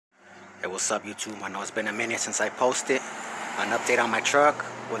What's up, YouTube? I know it's been a minute since I posted an update on my truck.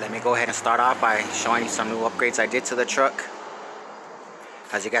 Well, let me go ahead and start off by showing you some new upgrades I did to the truck.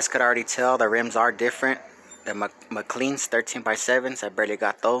 As you guys could already tell, the rims are different. The McLean's 13x7s, I barely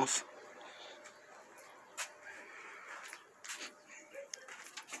got those.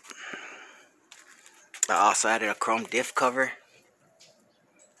 I also added a chrome diff cover.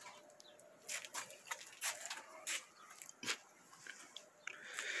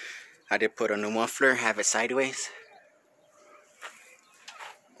 I did put a new muffler, have it sideways.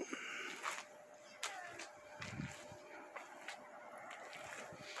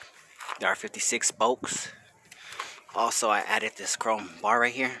 There are 56 spokes. Also, I added this chrome bar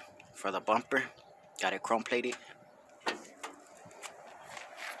right here for the bumper. Got it chrome plated.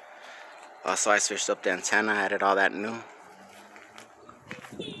 Also, I switched up the antenna, added all that new.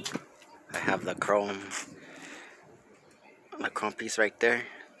 I have the chrome piece right there,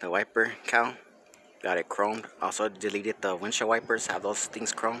 the wiper cowl. Got it chromed. Also deleted the windshield wipers, have those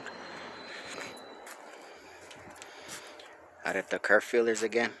things chromed. Added the curve fillers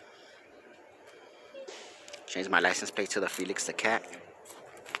again. Changed my license plate to the Felix the Cat.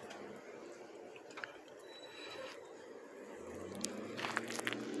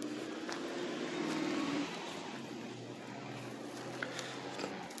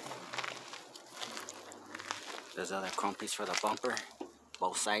 There's other chrome piece for the bumper.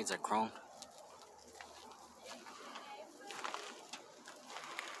 Both sides are chromed.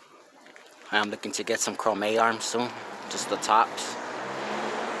 I'm looking to get some chrome A-arms soon. Just the tops.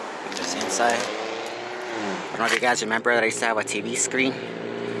 Just inside. I don't know if you guys remember that I used to have a TV screen.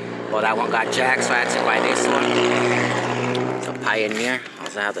 Well, that one got jacked, so I had to buy this one. It's a Pioneer. I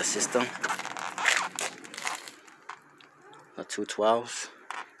also have the system. The 212s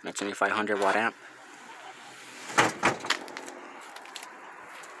and a 2500 watt amp.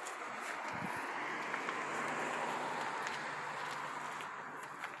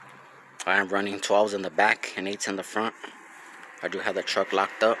 I am running 12s in the back and 8s in the front. I do have the truck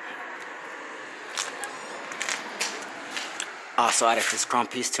locked up. Also added this chrome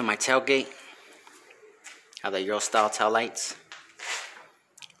piece to my tailgate. Have the Euro style tail lights.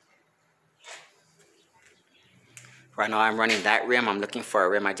 Right now I'm running that rim. I'm looking for a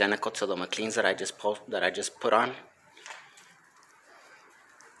rim identical to the McLean's that I just put on.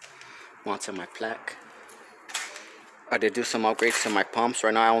 Mounted my plaque. I did do some upgrades to my pumps.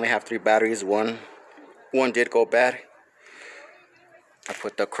 Right now I only have 3 batteries. One did go bad. I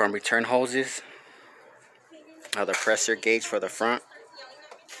put the chrome return hoses. The pressure gauge for the front.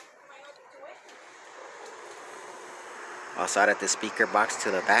 Also added the speaker box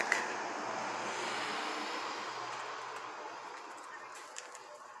to the back.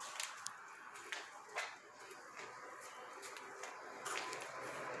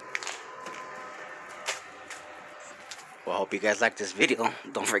 Well, I hope you guys like this video.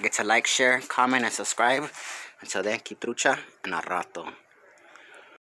 Don't forget to like, share, comment, and subscribe. Until then, keep trucha and a rato.